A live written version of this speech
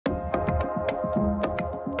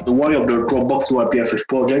The why of the Dropbox to IPFS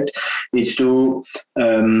project is to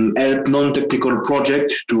help non-technical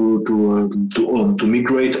projects to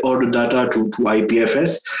migrate all the data to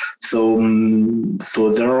IPFS. So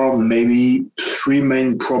there are maybe three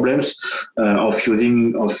main problems of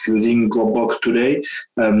using Dropbox today.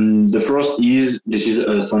 The first is this is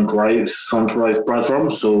a centralized platform,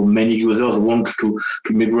 so many users want to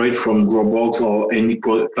migrate from Dropbox or any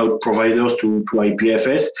cloud providers to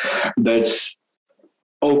IPFS, but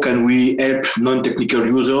how can we help non-technical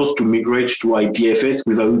users to migrate to IPFS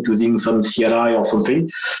without using some CLI or something?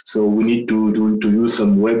 So we need to use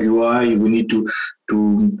some web UI. We need to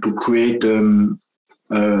create an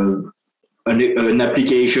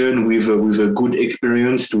application with a good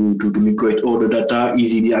experience to migrate all the data,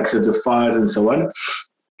 easily access the files, and so on.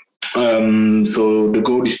 So the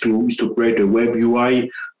goal is to create a web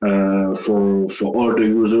UI for all the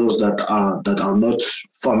users that are not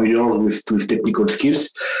familiar with technical skills,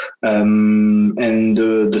 and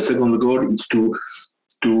the second goal is to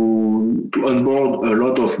onboard a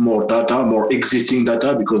lot of more existing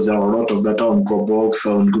data, because there are a lot of data on Dropbox,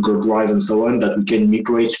 on Google Drive, and so on, that we can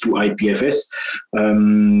migrate to IPFS.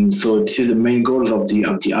 So this is the main goals of the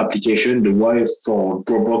application, the why for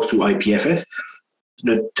Dropbox to IPFS.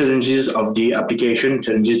 The challenges of the application,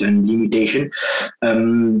 challenges and limitation.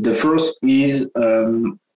 The first is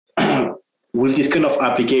with this kind of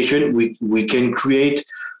application, we can create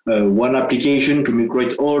one application to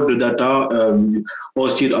migrate all the data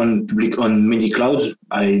hosted on many clouds.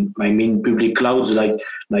 I mean public clouds like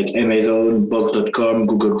Amazon, Box.com,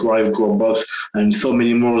 Google Drive, Dropbox, and so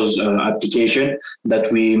many more application that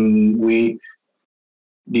we.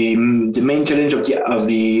 The main challenge of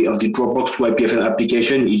the Dropbox to IPFS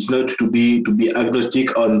application is not to be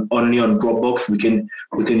agnostic only on Dropbox. We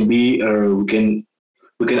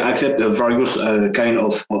can accept a various kind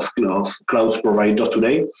of cloud providers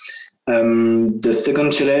today. The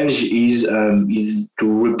second challenge is to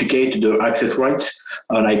replicate the access rights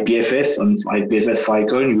on IPFS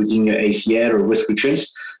Filecoin using ACL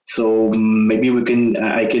restrictions. So maybe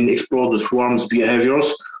I can explore the swarms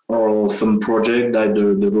behaviors, or some project like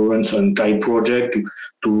the Lawrence and Kai project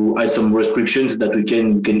to add some restrictions that we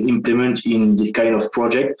can implement in this kind of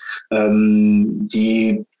project.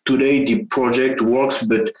 Today the project works,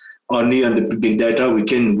 but only on the public data. We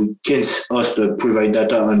can't host the private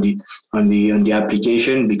data on the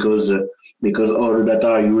application because all the data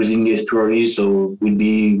are using S2RE, so will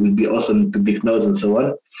be hosted on public nodes and so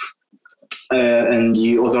on. And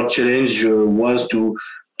the other challenge was to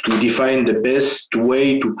define the best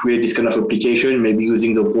way to create this kind of application, maybe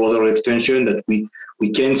using the browser extension. That we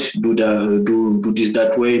can't do this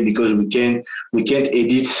that way because we can't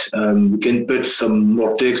edit. We can put some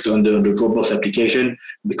more text on the Dropbox application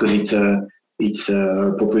because it's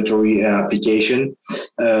a proprietary application.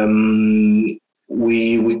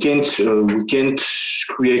 We can't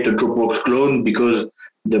create a Dropbox clone because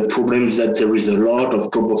the problem is that there is a lot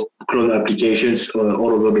of Dropbox clone applications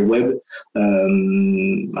all over the web.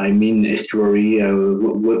 I mean S2RE,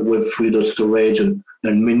 Web3.storage, and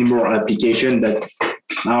many more applications that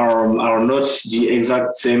are not the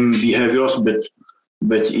exact same behaviors, but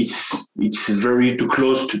it's very too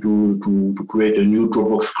close to create a new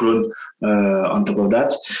Dropbox clone on top of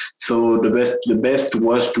that. So the best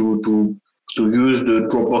was to use the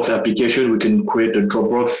Dropbox application. We can create a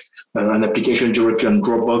Dropbox, an application directly on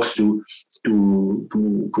Dropbox to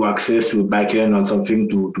access to a backend or something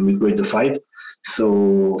to migrate the file.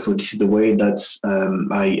 So this is the way that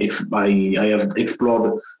I have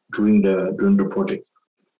explored during the project.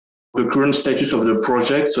 The current status of the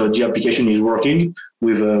project, so the application is working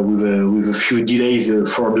with a few delays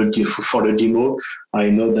for the demo. I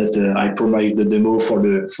know that I promised the demo for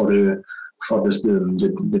the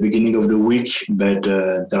beginning of the week, but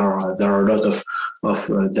there are a lot of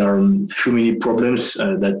there are too many problems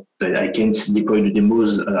that I can't deploy the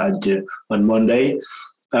demos on Monday.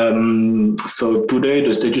 So today,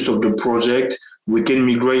 the status of the project, we can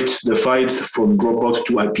migrate the files from Dropbox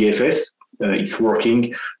to IPFS. It's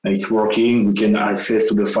working. We can access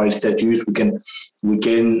to the file status. We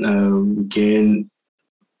can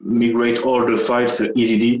migrate all the files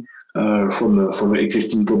easily from an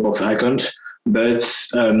existing Dropbox account. But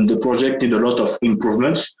the project need a lot of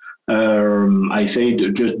improvements. I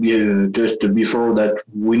said just before that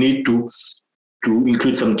we need to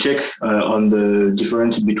include some checks on the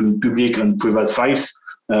difference between public and private files.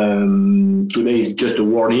 Today is just a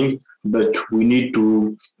warning, but we need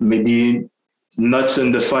to maybe not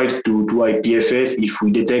send the files to IPFS if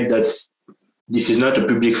we detect that this is not a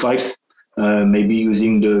public file. Maybe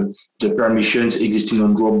using the permissions existing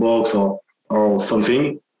on Dropbox or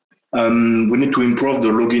something. We need to improve the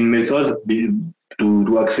login method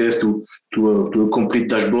to access to a complete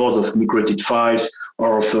dashboard of migrated files,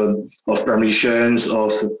 or of permissions,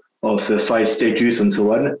 of file status, and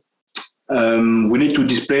so on. We need to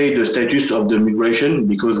display the status of the migration,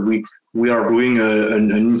 because we are doing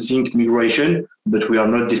an in-sync migration, but we are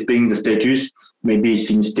not displaying the status. Maybe it's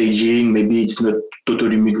in staging, maybe it's not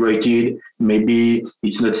totally migrated, maybe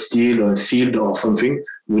it's not still sealed or something.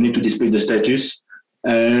 We need to display the status.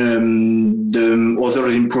 The other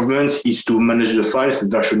improvements is to manage the files,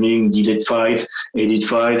 versioning, delete files, edit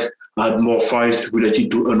files, add more files related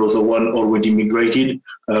to another one already migrated,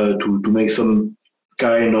 to make some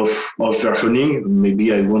kind of versioning.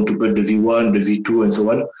 Maybe I want to put the V1, the V2, and so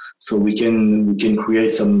on. So we can create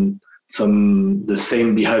some the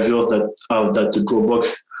same behaviors that the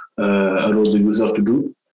Dropbox allows the user to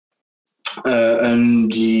do.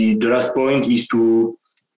 And the last point is to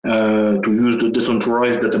use the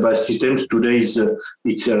decentralized database systems. Today it's a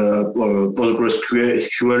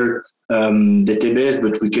PostgreSQL database,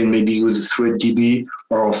 but we can maybe use ThreadDB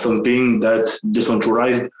or something that's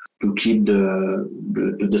decentralized to keep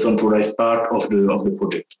the decentralized part of the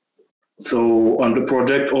project. So on the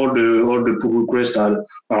project, all the pull requests are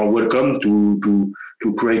welcome to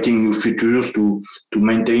creating new features, to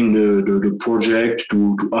maintain the project,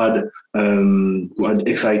 to add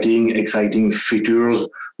exciting features,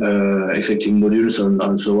 exciting modules,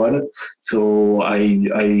 and so on. So I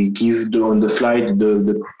give on the slide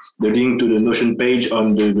the link to the Notion page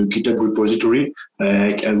on the GitHub repository.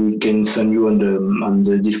 We can send you on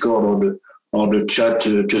the Discord or the chat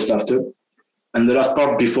just after. And the last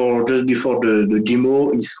part just before the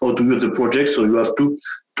demo is how to use the project. So you have two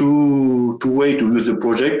ways to use the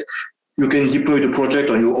project. You can deploy the project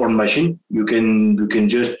on your own machine. You can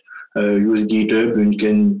just use GitHub, and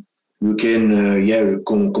you can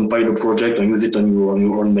compile the project and use it on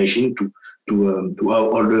your own machine to have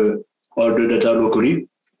all the data locally.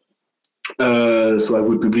 So I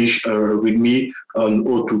will publish a README on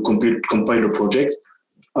how to compile the project.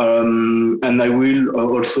 And I will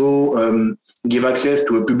also give access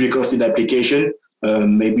to a public hosted application,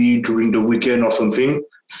 maybe during the weekend or something.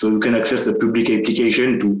 So you can access a public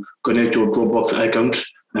application to connect your Dropbox account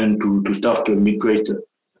and to start to migrate a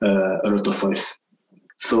lot of files.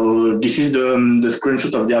 So this is the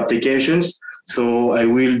screenshot of the applications. So I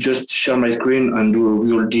will just share my screen and do a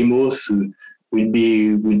real demo. So will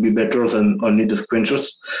be better than only the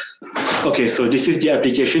screenshots. Okay, so this is the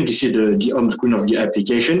application. This is the home screen of the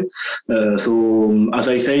application. So as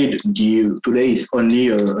I said, today is only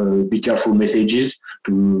be careful messages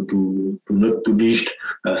to not publish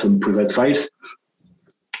some private files.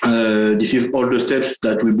 This is all the steps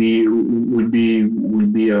that will be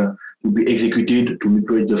executed to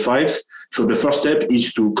migrate the files. So the first step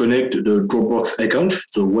is to connect the Dropbox account.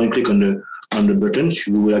 So one click on the button,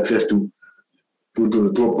 you will access to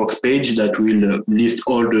the Dropbox page that will list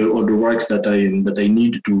all the rights that I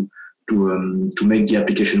need to make the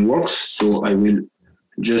application works. So I will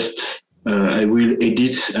just I will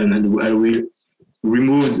edit and I will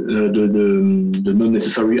remove the non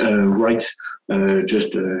necessary rights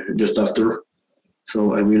just after.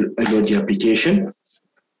 So I got the application.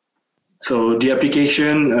 So the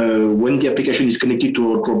application, when the application is connected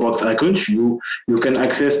to a Dropbox account, you can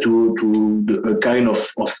access to a kind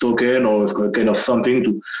of token or a kind of something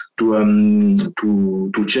to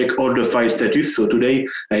check all the file status. So today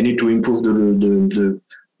I need to improve the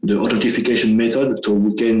authentication method. So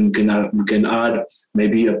we can add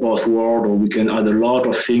maybe a password, or we can add a lot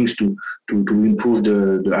of things to improve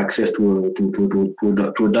the access to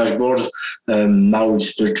dashboards. Now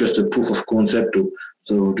it's just a proof of concept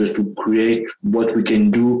so just to create what we can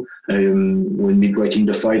do when migrating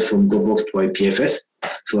the files from Dropbox to IPFS.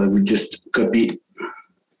 So I will just copy.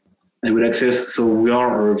 I will access. So we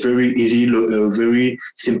are a very easy, very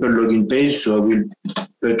simple login page. So I will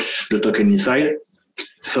put the token inside.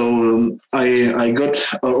 So I got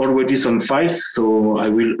already some files. So I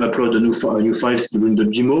will upload the new files during the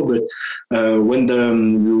demo. But when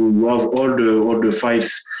you have all the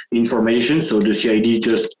files information, so the CID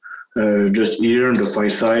just here, the file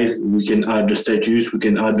size, we can add the status, we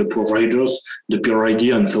can add the providers, the peer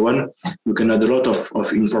ID, and so on. We can add a lot of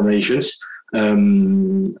informations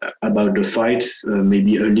about the files,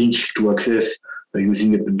 maybe a link to access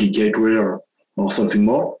using a public gateway or something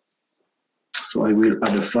more. So I will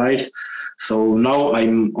add the files. So now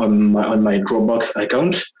I'm on my Dropbox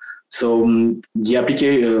account. So the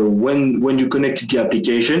application, when you connect the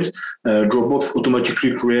applications, Dropbox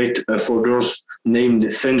automatically create folders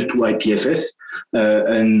named send to IPFS.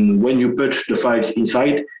 And when you put the files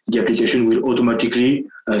inside, the application will automatically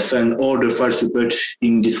send all the files you put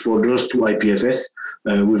in these folders to IPFS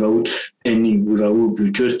without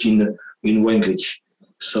just in one click.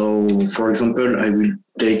 So, for example, I will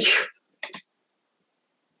take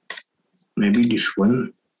maybe this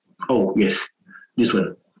one. Oh yes, this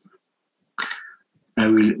one. I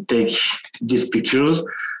will take these pictures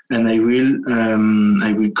and I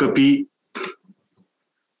will copy.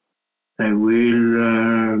 I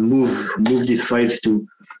will move these files to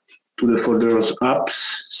the folders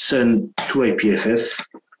apps, send to IPFS.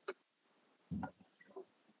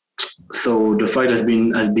 So the file has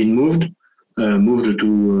been moved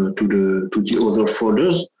to the other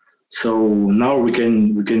folders. So now we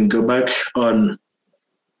can go back on.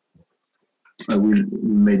 I will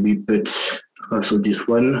maybe put also this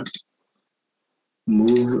one.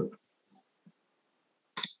 Move.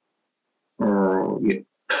 Or yeah,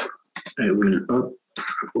 I will up.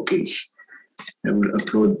 Okay. I will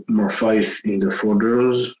upload more files in the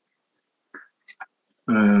folders.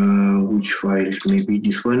 Which file? Maybe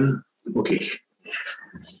this one. Okay.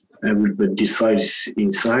 I will put these files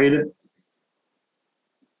inside.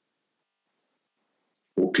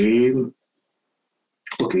 Okay.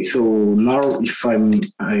 Okay. So now, if I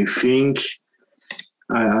think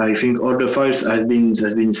all the files has been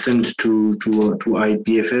sent to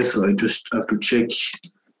IPFS. So I just have to check,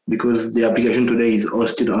 because the application today is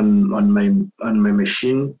hosted on my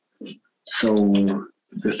machine. So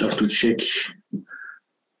just have to check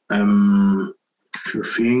few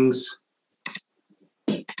things.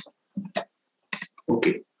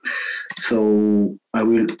 Okay, so I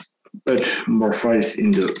will put more files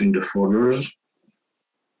in the folders.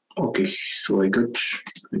 Okay, so I got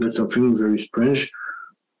something very strange,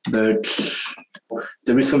 but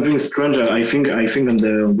there is something strange. I think on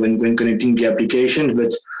the when connecting the application,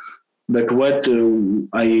 but what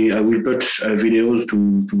I will put videos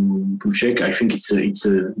to check. I think it's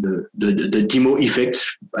the demo effect.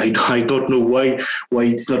 I don't know why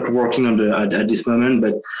it's not working at this moment,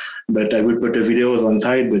 but I will put the videos on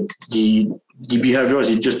side. But the behavior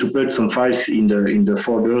is just to put some files in the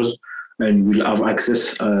folders, and we'll have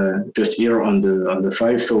access just here on the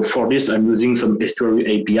file. So for this, I'm using some SQL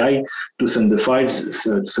API to send the files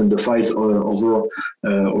over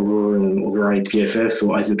IPFS.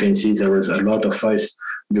 So as you can see, there is a lot of files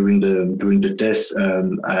during the test.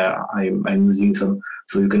 I'm using some,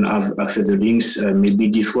 so you can have access the links. Maybe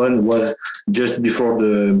this one was just before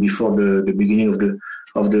the beginning of the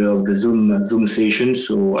Zoom session,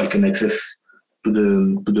 so I can access to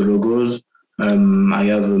the logos. I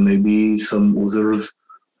have maybe some other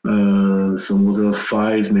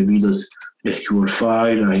files, maybe those SQL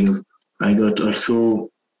file. I got also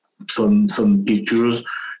some pictures.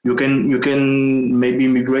 You can maybe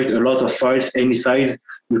migrate a lot of files any size.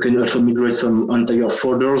 You can also migrate some entire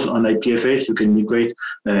folders on IPFS. You can migrate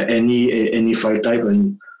any file type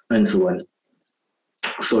and so on.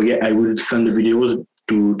 So yeah, I will send the videos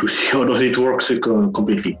to see how does it work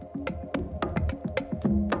completely.